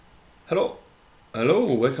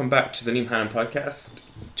Hello, welcome back to the new Hannon podcast.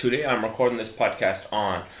 Today I'm recording this podcast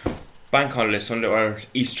on Bank Holiday Sunday or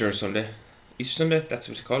Easter Sunday. Easter Sunday, that's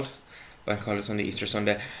what it's called. Bank Holiday Sunday, Easter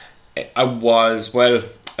Sunday. I've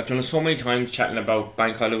done it so many times chatting about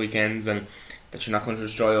Bank Holiday weekends and that you're not going to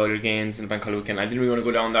destroy all your gains in the Bank Holiday weekend. I didn't really want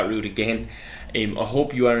to go down that route again. I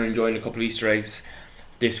hope you are enjoying a couple of Easter eggs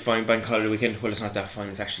this fine Bank Holiday weekend. Well, it's not that fine,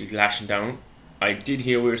 it's actually lashing down. I did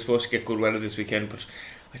hear we were supposed to get good weather this weekend, but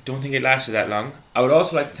I don't think it lasted that long. I would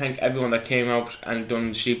also like to thank everyone that came out and done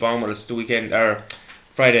the sheep on with us the weekend, or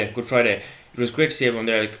Good Friday. It was great to see everyone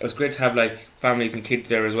there. It was great to have families and kids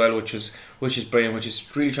there as well, which is brilliant. Which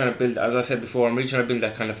is really trying to build, as I said before, I'm really trying to build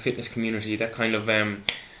that kind of fitness community, that kind of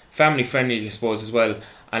family friendly, I suppose, as well.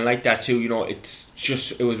 And like that too,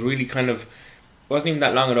 it was really kind of. It wasn't even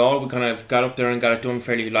that long at all. We kind of got up there and got it done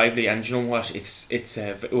fairly lively, and you know what?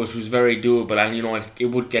 It was very doable, and it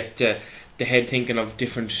would get the head thinking of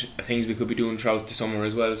different things we could be doing throughout the summer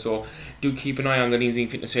as well. So do keep an eye on the Lean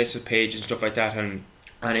Fitness Facebook page and stuff like that, and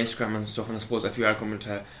Instagram and stuff. And I suppose if you are coming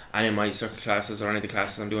to any of my circuit classes or any of the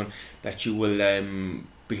classes I'm doing, that you will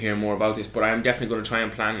be hearing more about this. But I am definitely going to try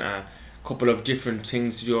and plan a couple of different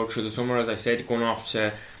things to do through the summer. As I said, going off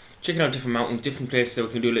to checking out different mountains, different places that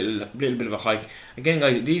we can do a little bit of a hike. Again,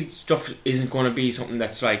 guys, these stuff isn't going to be something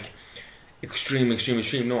that's like extreme.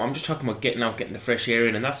 No, I'm just talking about getting out, getting the fresh air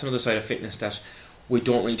in, and that's another side of fitness that we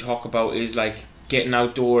don't really talk about, is like getting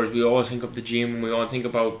outdoors. We all think of the gym, we all think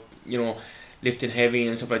about, lifting heavy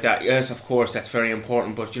and stuff like that. Yes, of course, that's very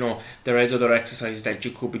important, but there is other exercises that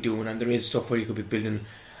you could be doing, and there is stuff where you could be building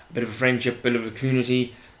a bit of a friendship, a bit of a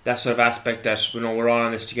community, that sort of aspect that we're all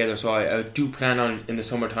on this together. So I do plan on in the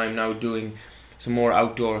summertime now doing some more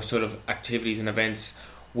outdoor sort of activities and events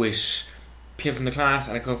with people from the class,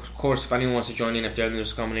 and of course if anyone wants to join in, if they're in the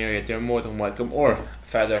Roscommon area, they're more than welcome. Or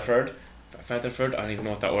Featherford, I don't even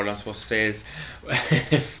know what that word I'm supposed to say is.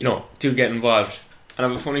 Do get involved. And I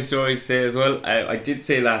have a funny story to say as well. I did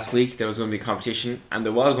say last week there was going to be competition, and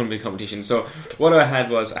there was going to be competition. So what I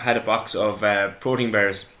had a box of protein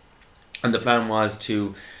bars, and the plan was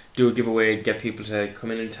to do a giveaway, get people to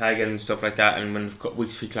come in and tag it and stuff like that, and win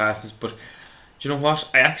weeks free classes. But do you know what?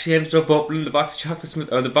 I actually ended up opening the box of chocolates,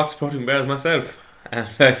 or the box of protein bars myself, and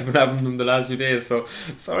I've been having them the last few days. So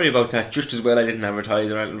sorry about that. Just as well I didn't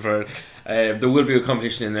advertise or anything for it. There will be a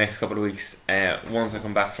competition in the next couple of weeks once I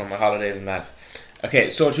come back from my holidays and that. Okay,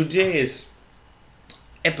 so today's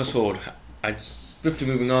episode, I'm swiftly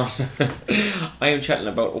moving on. I am chatting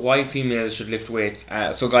about why females should lift weights.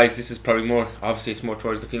 So guys, this is probably more, obviously it's more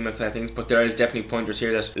towards the female side of things, but there is definitely pointers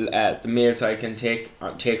here that the male side can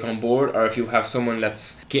take on board. Or if you have someone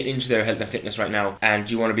that's getting into their health and fitness right now and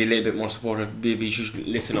you want to be a little bit more supportive, maybe you should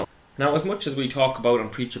listen up. Now, as much as we talk about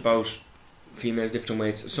and preach about females lifting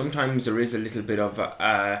weights, sometimes there is a little bit of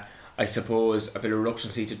I suppose a bit of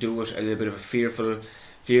reluctancy to do it, a little bit of a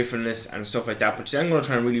fearfulness and stuff like that. But today I'm going to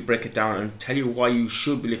try and really break it down and tell you why you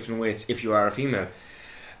should be lifting weights if you are a female.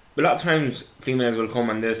 A lot of times females will come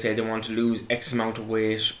and they'll say they want to lose X amount of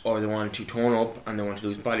weight, or they want to tone up and they want to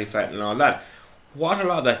lose body fat and all that. What a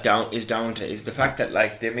lot of that is down to is the fact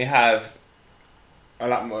that they may have a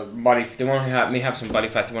lot more body. They may have some body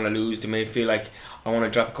fat they want to lose. They may feel like I want to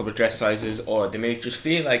drop a couple of dress sizes, or they may just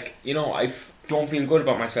feel like I don't feel good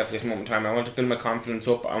about myself at this moment in time. I want to build my confidence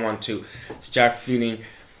up. I want to start feeling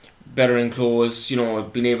better in clothes.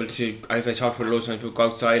 Being able to, as I talked about loads of times, go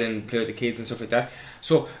outside and play with the kids and stuff like that.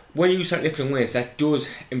 So when you start lifting weights, that does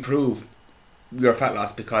improve your fat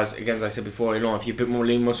loss, because again, as I said before, if you have a bit more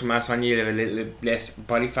lean muscle mass on you, you have a little less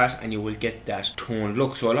body fat, and you will get that toned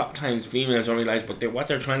look. So a lot of times females don't realise, but what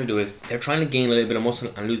they're trying to do is they're trying to gain a little bit of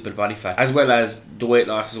muscle and lose a bit of body fat, as well as the weight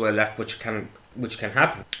loss as well, that which can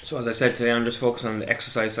happen. So as I said today, I'm just focusing on the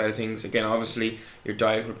exercise side of things. Again, obviously your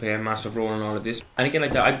diet will play a massive role in all of this, and again,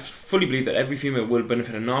 I fully believe that every female will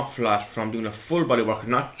benefit an awful lot from doing a full body workout,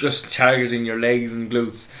 not just targeting your legs and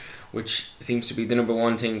glutes, which seems to be the number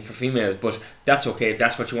one thing for females. But that's okay. If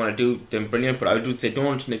that's what you want to do, then brilliant. But I would say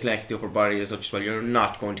don't neglect the upper body as such as well. You're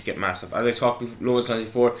not going to get massive. As I talked loads of times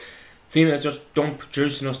before, females just don't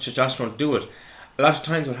produce enough testosterone to do it. A lot of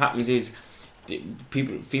times what happens is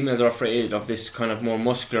females are afraid of this kind of more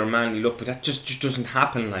muscular, manly look, but that just doesn't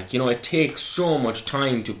happen. It takes so much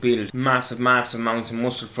time to build massive amounts of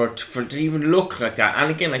muscle for it to even look like that.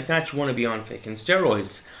 And again, like that, you want to be on fucking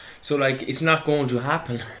steroids. So it's not going to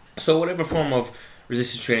happen. So whatever form of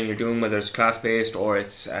resistance training you're doing, whether it's class-based or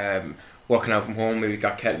it's working out from home, maybe you've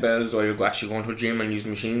got kettlebells, or you're actually going to a gym and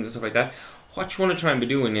using machines and stuff like that, what you want to try and be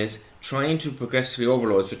doing is trying to progressively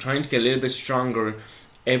overload. So trying to get a little bit stronger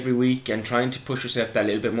every week and trying to push yourself that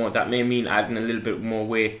little bit more. That may mean adding a little bit more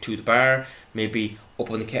weight to the bar, maybe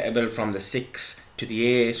up on the kettlebell from the 6 to the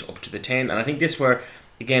 8 up to the 10. And I think this where,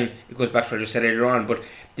 again, it goes back to what I just said earlier on, but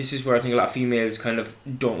this is where I think a lot of females kind of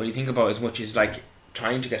don't really think about as much as like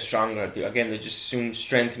trying to get stronger. Again, they just assume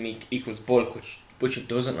strength equals bulk, which it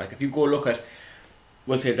doesn't. Like if you go look at,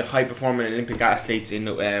 we'll say, the high performing Olympic athletes in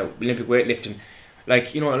Olympic weightlifting,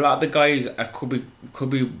 like, you know, a lot of the guys could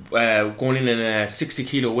be going in a 60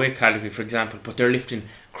 kilo weight category, for example, but they're lifting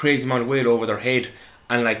crazy amount of weight over their head,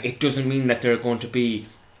 and like it doesn't mean that they're going to be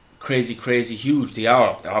crazy huge. They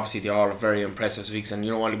are very impressive physiques, and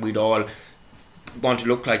you know what, we'd all want to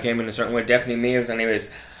look like them in a certain way, definitely males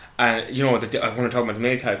anyways. And you know, I want to talk about the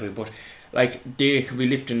male category, but like they could be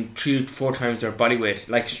lifting 3 to 4 times their body weight.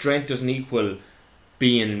 Like strength doesn't equal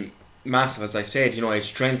being massive, as I said. You know,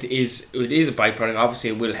 strength is a byproduct.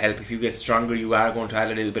 Obviously it will help. If you get stronger, you are going to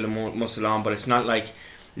add a little bit of more muscle on, but it's not like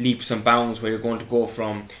leaps and bounds where you're going to go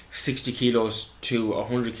from 60 kilos to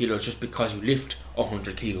 100 kilos just because you lift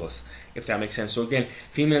 100 kilos, if that makes sense. So again,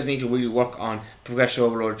 females need to really work on progressive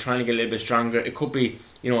overload, trying to get a little bit stronger. It could be,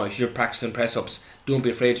 you know, if you're practicing press ups, don't be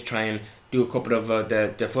afraid to try and do a couple of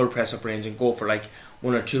the full press up range and go for like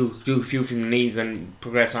 1 or 2, do a few from the knees and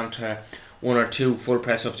progress on to 1 or 2 full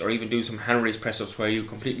press ups, or even do some hand raise press ups where you're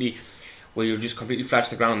just completely flat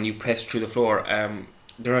to the ground and you press through the floor.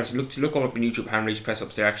 There are look up on YouTube hand raise press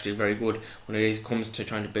ups. They're actually very good when it comes to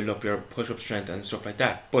trying to build up your push up strength and stuff like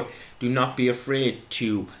that. But do not be afraid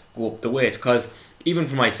to go up the weights, because even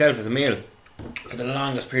for myself as a male, for the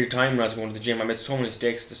longest period of time when I was going to the gym, I made so many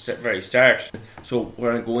mistakes at the very start. So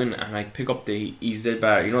where I go in and I pick up the EZ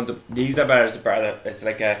bar, you know, the EZ bar is a bar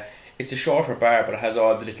that it's a shorter bar, but it has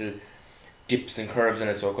all the little dips and curves in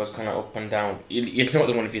it, so it goes kind of up and down. You'll know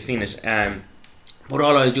the one if you've seen it. But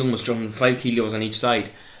all I was doing was throwing 5 kilos on each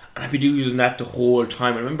side, and I'd be using that the whole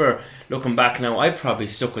time. I remember looking back now, I probably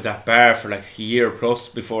stuck with that bar for like a year plus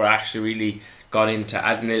before I actually really got into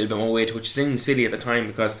adding a little bit more weight, which seemed silly at the time,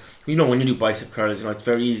 because you know, when you do bicep curls, you know, it's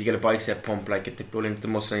very easy to get a bicep pump, like get the blood into the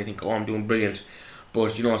muscle and you think, oh, I'm doing brilliant.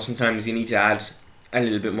 But you know, sometimes you need to add a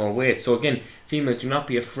little bit more weight. So again, females, do not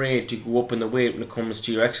be afraid to go up in the weight when it comes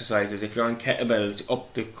to your exercises. If you're on kettlebells,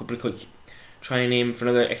 up the couple of quick, try and aim for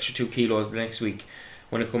another extra 2 kilos the next week.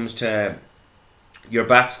 When it comes to your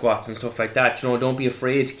back squats and stuff like that, you know, don't be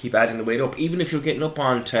afraid to keep adding the weight up, even if you're getting up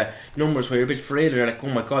onto numbers where you're a bit afraid, you're like, oh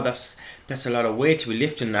my god, that's a lot of weight to be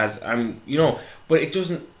lifting, as you know. But it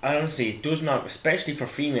doesn't, honestly, it does not, especially for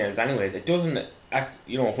females anyways, it doesn't,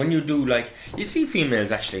 you know, when you do, like, you see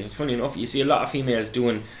females, actually, it's funny enough, you see a lot of females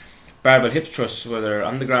doing barbell hip thrusts where they're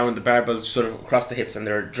on the ground, the barbell's sort of across the hips, and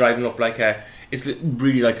they're driving up like it's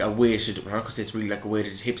really like a weighted, I'm not going to say it's really like a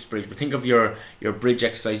weighted hips bridge, but think of your bridge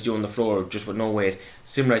exercise you on the floor just with no weight,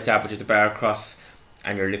 similar like that, but you have the bar across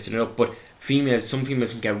and you're lifting it up. But some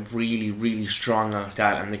females can get really strong at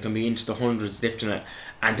that, and they can be into the hundreds lifting it,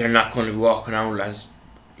 and they're not going to be walking around as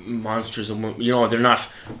monsters, and you know, they're not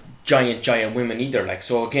giant women either. Like,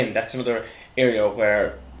 so again, that's another area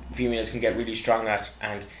where females can get really strong at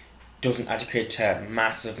and doesn't equate to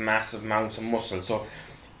massive amounts of muscle. So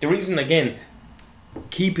the reason, again,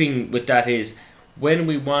 keeping with that, is when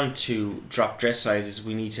we want to drop dress sizes,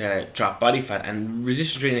 we need to drop body fat, and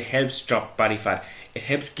resistance training helps drop body fat. It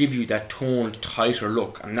helps give you that toned, tighter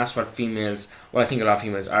look, and that's what females, well, I think a lot of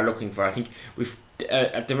females are looking for. I think we've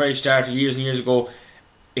at the very start, years and years ago,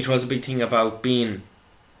 it was a big thing about being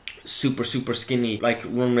super skinny, like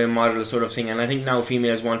runway model sort of thing, and I think now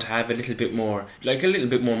females want to have a little bit more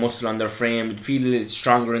muscle on their frame, feel a little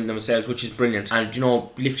stronger in themselves, which is brilliant. And you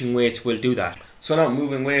know, lifting weights will do that. So now,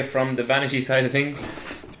 moving away from the vanity side of things,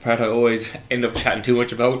 the part I always end up chatting too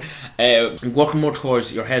much about, working more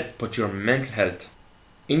towards your health, but your mental health.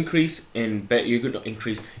 You're going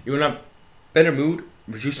to have better mood,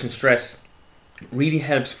 reducing stress, really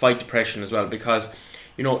helps fight depression as well, because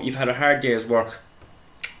you know, you've had a hard day's work,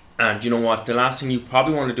 and you know what, the last thing you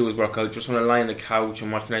probably want to do is work out. Just want to lie on the couch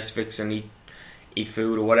and watch Netflix and eat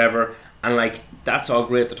food or whatever, and like, that's all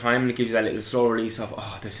great at the time, and it gives you that little slow release of,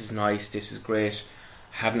 oh, this is nice, this is great,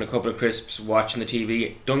 having a couple of crisps, watching the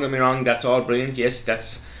TV. Don't get me wrong, that's all brilliant.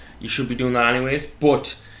 Yes, you should be doing that anyways.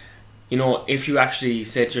 But you know, if you actually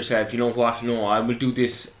say to yourself, you know what, no, I will do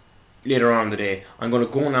this later on in the day, I'm going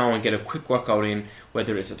to go now and get a quick workout in,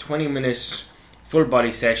 whether it's a 20-minute full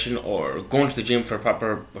body session, or going to the gym for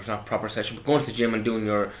not proper session, but going to the gym and doing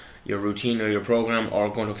your routine or your program, or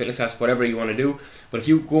going to a fitness class, whatever you want to do. But if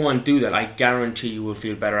you go and do that, I guarantee you will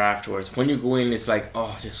feel better afterwards. When you go in, it's like,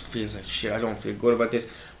 oh, this feels like shit, I don't feel good about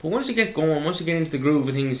this. But once you get going, once you get into the groove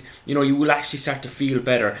of things, you know, you will actually start to feel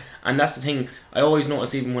better. And that's the thing I always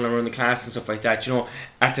notice, even when I'm around the class and stuff like that, you know,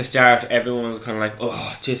 at the start everyone's kind of like,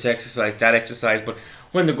 oh, this exercise, that exercise, but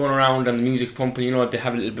when they're going around and the music's pumping, you know, they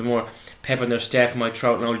have a little bit more pep in their step, might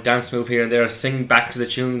throw out an old dance move here and there, sing back to the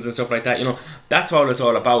tunes and stuff like that. You know, that's all it's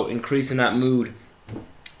all about, increasing that mood,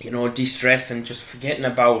 you know, de-stress and just forgetting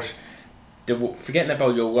about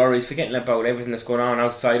your worries, forgetting about everything that's going on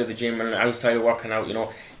outside of the gym and outside of working out, you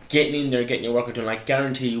know, getting in there, getting your workout done. Like,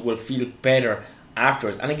 guarantee you will feel better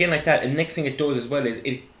afterwards. And again, like that, the next thing it does as well is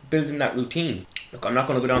it builds in that routine. Look, I'm not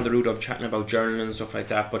going to go down the route of chatting about journaling and stuff like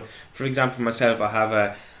that, but for example, for myself, I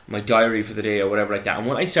have my diary for the day or whatever like that. And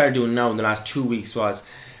what I started doing now in the last 2 weeks was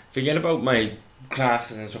forget about my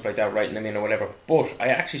classes and stuff like that, writing them in or whatever, but I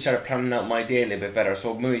actually started planning out my day a little bit better.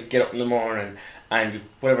 So maybe get up in the morning and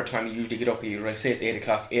whatever time you usually get up, like say it's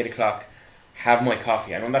 8 o'clock, have my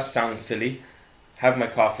coffee. I know that sounds silly. Have my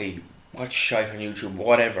coffee, watch shite on YouTube,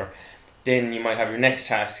 whatever. Then you might have your next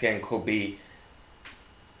task, then could be,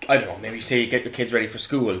 I don't know, maybe say you get your kids ready for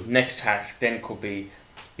school. Next task then could be,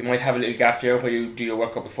 you might have a little gap there where you do your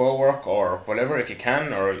workout before work or whatever, if you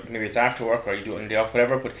can, or maybe it's after work or you do it on the day off,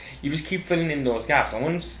 whatever, but you just keep filling in those gaps. And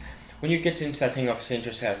when you get into that thing of saying to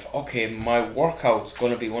yourself, okay, my workout's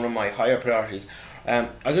going to be one of my higher priorities. I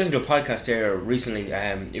was listening to a podcast there recently,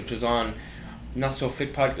 it was on Not So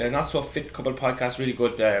Fit couple podcast, really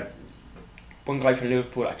good. One guy from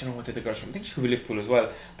Liverpool, I don't know what the other girl's from, I think she could be Liverpool as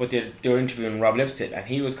well, but they were interviewing Rob Lipsett, and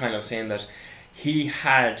he was kind of saying that he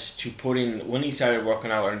had to put in, when he started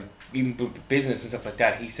working out and even business and stuff like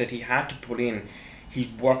that, he said he had to put in his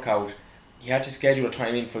workout, he had to schedule a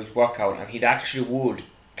time in for his workout, and he'd actually would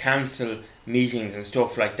cancel meetings and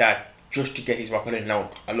stuff like that just to get his workout in.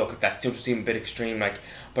 Now, I look at that, it does seem a bit extreme, like,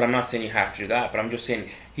 but I'm not saying you have to do that, but I'm just saying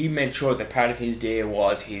he made sure that part of his day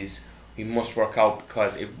was he must work out,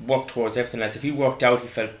 because it worked towards everything else. If he worked out, he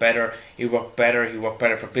felt better, he worked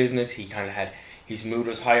better for business, he kind of had, his mood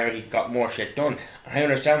was higher, he got more shit done. And I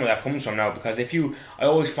understand where that comes from now, because I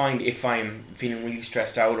always find if I'm feeling really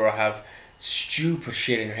stressed out or I have stupid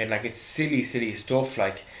shit in your head, like it's silly stuff,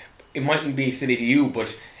 like it mightn't be silly to you,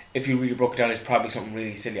 but if you really broke it down, it's probably something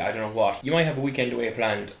really silly. I don't know what. You might have a weekend away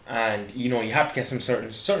planned, and you know you have to get some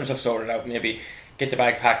certain stuff sorted out. Maybe get the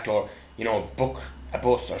bag packed, or you know, book a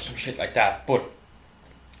bus or some shit like that. But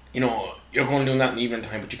you know you're going to do that in the evening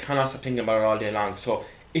time, but you cannot stop thinking about it all day long. So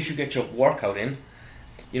if you get your workout in,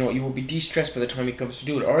 you know you will be de-stressed by the time it comes to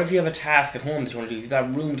do it. Or if you have a task at home that you want to do, if you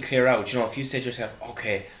have that room to clear out, you know, if you say to yourself,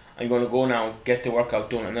 okay, I'm going to go now, get the workout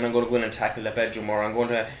done, and then I'm going to go in and tackle the bedroom, or I'm going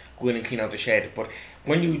to go in and clean out the shed. But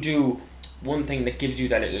when you do one thing that gives you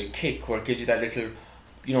that little kick, or gives you that little,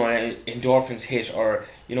 you know, endorphins hit, or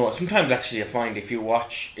you know, sometimes actually I find if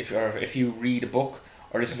you read a book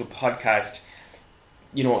or listen to a podcast,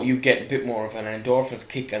 you know, you get a bit more of an endorphins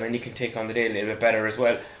kick, and then you can take on the day a little bit better as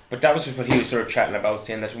well. But that was just what he was sort of chatting about,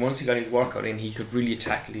 saying that once he got his workout in, he could really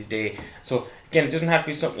tackle his day. So again, it doesn't have to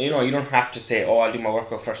be something, you know, you don't have to say, oh, I'll do my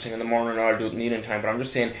workout first thing in the morning, or I'll do it in the evening time. But I'm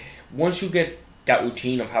just saying, once you get that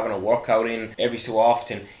routine of having a workout in every so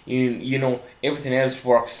often, you know, everything else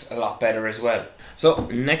works a lot better as well. So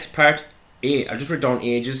next part, I've just written down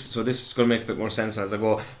ages, so this is going to make a bit more sense as I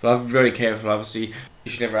go. So I'll be very careful, obviously.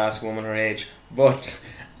 You should never ask a woman her age. But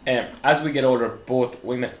as we get older, both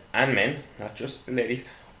women and men, not just the ladies,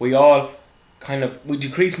 we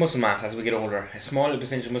decrease muscle mass as we get older. A small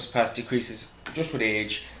percentage of muscle mass decreases just with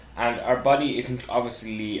age, and our body isn't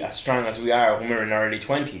obviously as strong as we are when we're in our early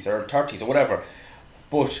 20s or 30s or whatever.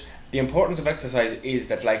 But the importance of exercise is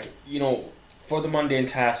that, like, you know, for the mundane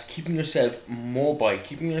task, keeping yourself mobile,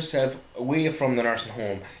 keeping yourself away from the nursing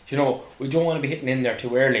home. You know, we don't want to be hitting in there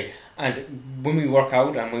too early. And when we work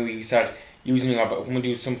out and when we start when we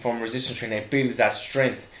do some form of resistance training, it builds that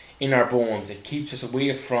strength in our bones. It keeps us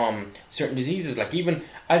away from certain diseases. Like, even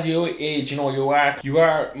as you age, you know, you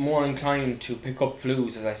are more inclined to pick up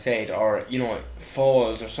flus, as I said, or, you know,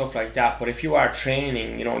 falls or stuff like that. But if you are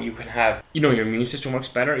training, you know, you can have, you know, your immune system works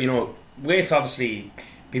better. You know, weights, obviously,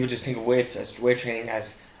 people just think of weight training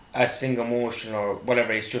as a single motion or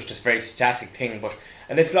whatever. It's just a very static thing. But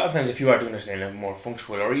a lot of times, if you are doing it in a more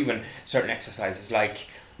functional, or even certain exercises like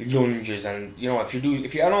lunges, and you know, if you do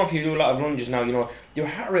a lot of lunges now, you know, your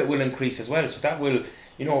heart rate will increase as well. So that will,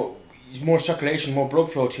 you know, more circulation, more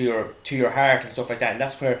blood flow to your heart and stuff like that. And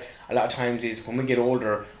that's where a lot of times is when we get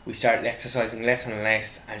older, we start exercising less and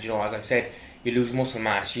less. And you know, as I said, you lose muscle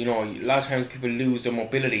mass. You know, a lot of times people lose their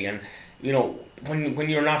mobility, and you know, when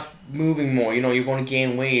you're not moving more, you know, you're going to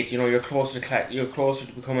gain weight. You know, you're closer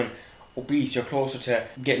to becoming obese. You're closer to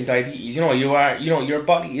getting diabetes. You know, your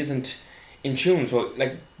body isn't in tune. So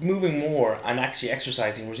like moving more and actually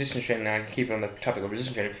exercising, resistance training, and I can keep it on the topic of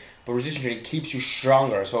resistance training, but resistance training keeps you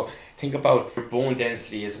stronger. So think about your bone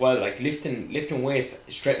density as well. Like lifting weights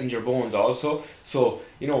strengthens your bones also. So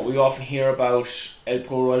we often hear about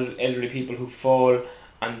poor elderly people who fall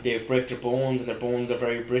and they break their bones and their bones are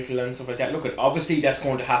very brittle and stuff like that. Look, obviously that's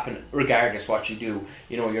going to happen regardless what you do.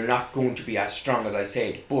 You're not going to be as strong as I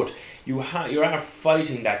said, but you are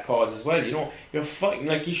fighting that cause as well. You're fighting,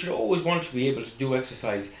 like, you should always want to be able to do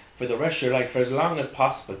exercise for the rest of your life for as long as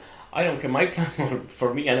possible. I don't care. My plan,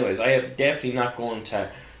 for me anyways, I have definitely not going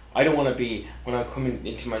to. I don't want to be, when I'm coming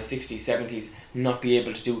into my 60s, 70s, not be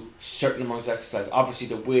able to do certain amounts of exercise. Obviously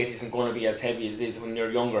the weight isn't going to be as heavy as it is when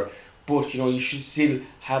you're younger, but you should still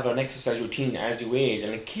have an exercise routine as you age,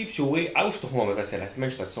 and it keeps you away out of the home. As I said, I've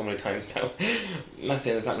mentioned that so many times now. I'm not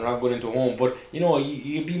saying there's nothing wrong going into a home, but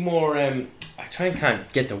you be more. I try and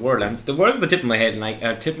can't get the word. The word's at the tip of my head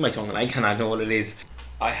and tip of my tongue, and I cannot know what it is.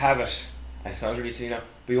 I have it. I sound really silly now,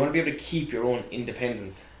 but you want to be able to keep your own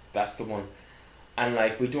independence. That's the one. And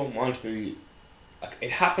like, we don't want to be. Like,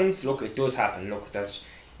 it happens. Look, it does happen. Look, that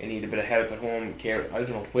you need a bit of help at home. Care. I don't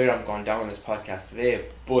know where I'm going down this podcast today,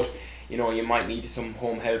 but you might need some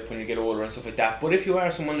home help when you get older and stuff like that. But if you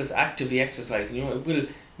are someone that's actively exercising, it will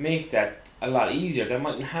make that a lot easier. That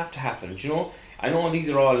mightn't have to happen. I know these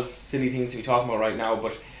are all silly things to be talking about right now,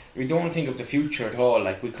 but we don't think of the future at all.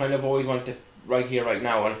 Like, we kind of always want to right here, right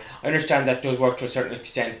now, and I understand that does work to a certain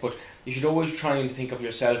extent, but you should always try and think of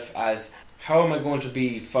yourself as, how am I going to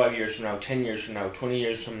be 5 years from now, 10 years from now, 20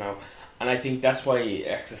 years from now? And I think that's why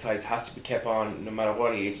exercise has to be kept on no matter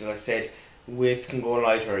what age. As I said, weights can go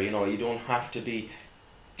lighter. You don't have to be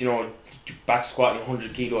back squatting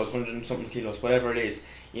 100 kilos, 100 and something kilos, whatever it is.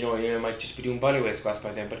 You might just be doing bodyweight squats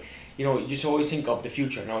by then, but you just always think of the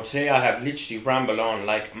future. Now today I have literally rambled on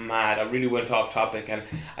like mad. I really went off topic, and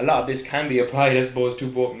a lot of this can be applied, I suppose, to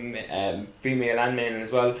both female and men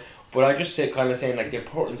as well. But I just saying like the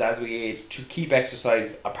importance as we age to keep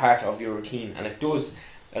exercise a part of your routine, and it does.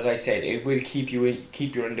 As I said, it will keep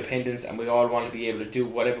your independence, and we all want to be able to do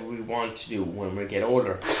whatever we want to do when we get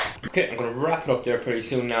older. Okay, I'm going to wrap it up there pretty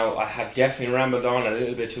soon now. I have definitely rambled on a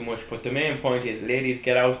little bit too much, but the main point is, ladies,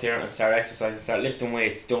 get out there and start exercising, start lifting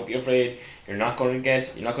weights. Don't be afraid. You're not going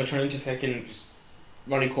to turn into fucking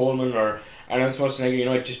Ronnie Coleman or Arnold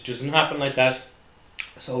Schwarzenegger. It just doesn't happen like that.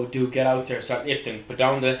 So do get out there, start lifting, put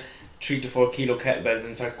down the 3 to 4 kilo kettlebells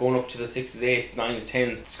and start going up to the 6s, 8s, 9s,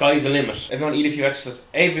 10s. Sky's the limit. Everyone eat a few exercises.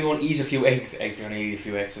 Everyone eat a few eggs. Everyone eat a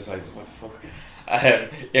few exercises. What the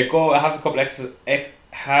fuck? Go have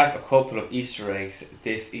a couple of Easter eggs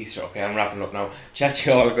this Easter. Okay, I'm wrapping up now. Chat to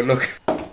you all. Good luck.